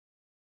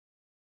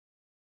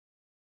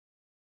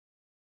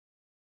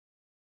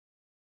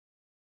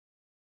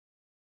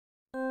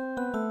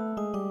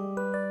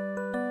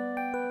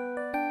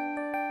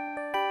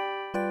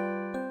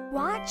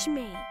Watch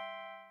me.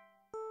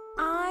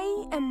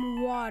 I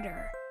am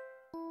water.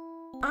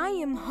 I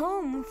am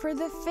home for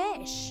the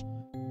fish.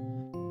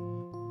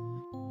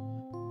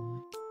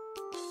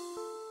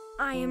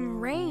 I am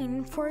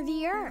rain for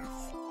the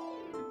earth.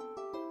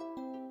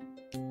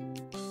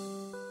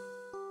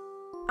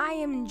 I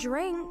am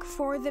drink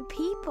for the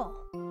people.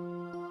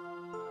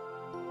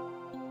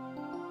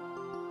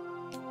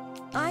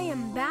 I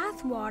am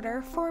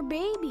bathwater for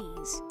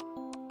babies.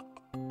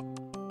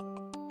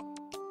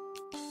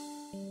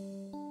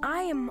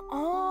 I am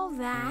all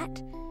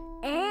that,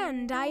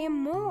 and I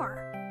am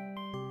more.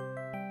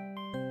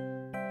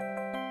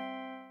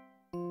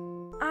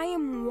 I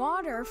am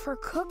water for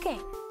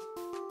cooking.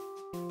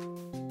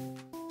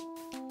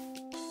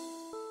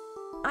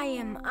 I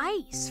am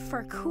ice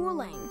for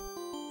cooling.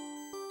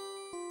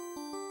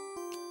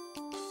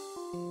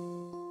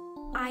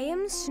 I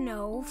am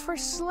snow for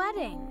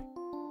sledding.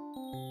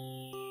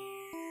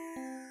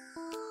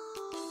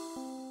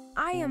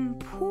 I am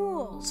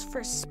pools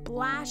for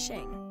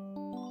splashing.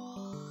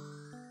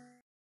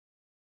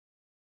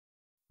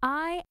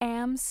 I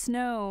am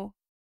snow.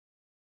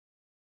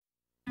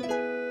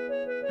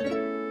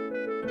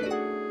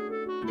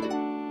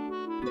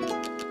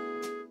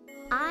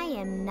 I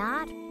am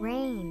not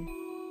rain.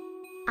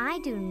 I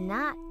do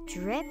not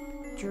drip,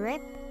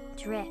 drip,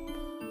 drip.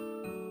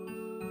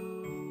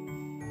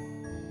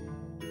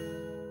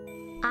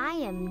 I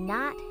am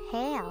not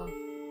hail.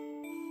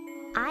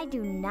 I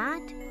do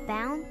not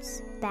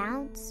bounce,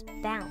 bounce,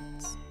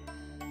 bounce.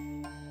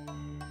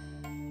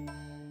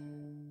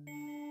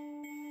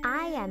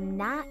 I am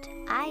not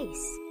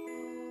ice.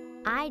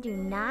 I do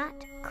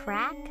not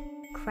crack,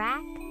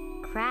 crack,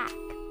 crack.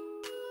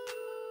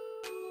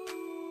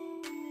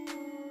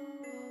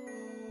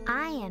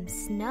 I am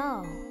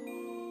snow.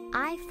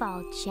 I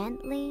fall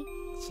gently,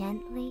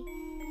 gently,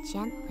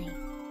 gently.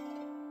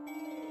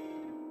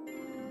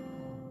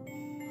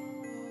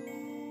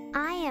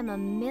 I am a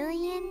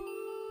million,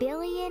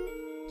 billion,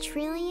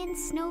 trillion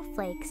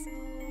snowflakes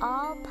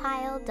all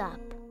piled up.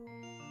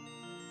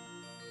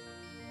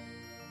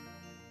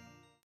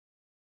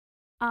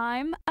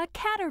 I'm a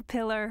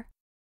caterpillar.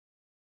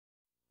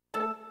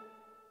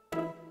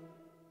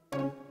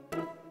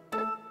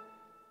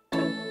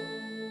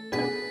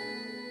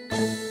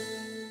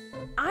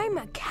 I'm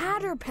a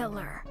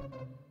caterpillar.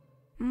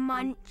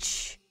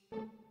 Munch,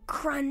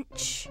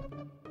 crunch.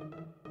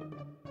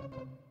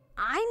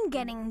 I'm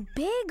getting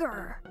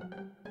bigger.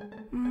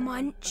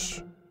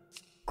 Munch,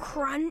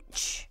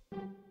 crunch.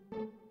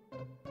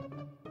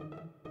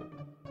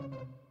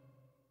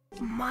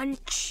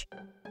 Munch,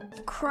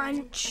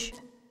 crunch,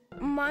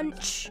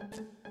 munch,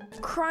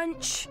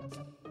 crunch.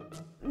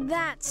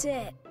 That's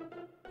it.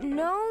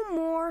 No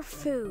more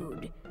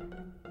food.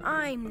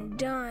 I'm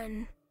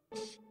done.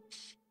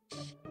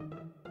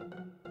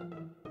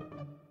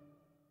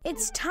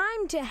 It's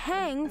time to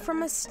hang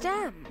from a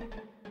stem.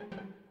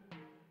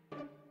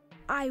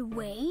 I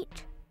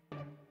wait,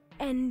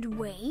 and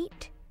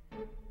wait,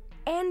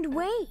 and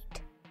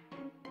wait.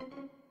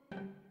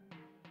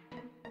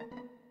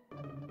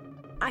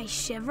 I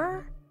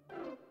shiver,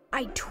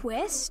 I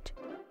twist,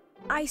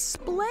 I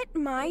split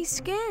my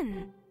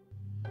skin.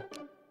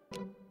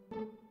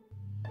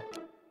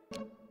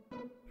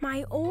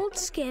 My old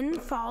skin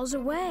falls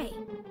away.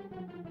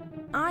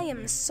 I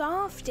am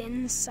soft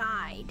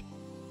inside.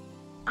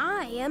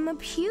 I am a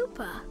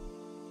pupa.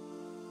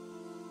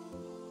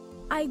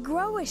 I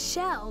grow a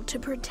shell to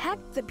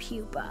protect the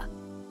pupa.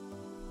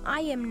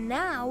 I am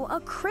now a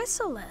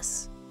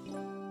chrysalis.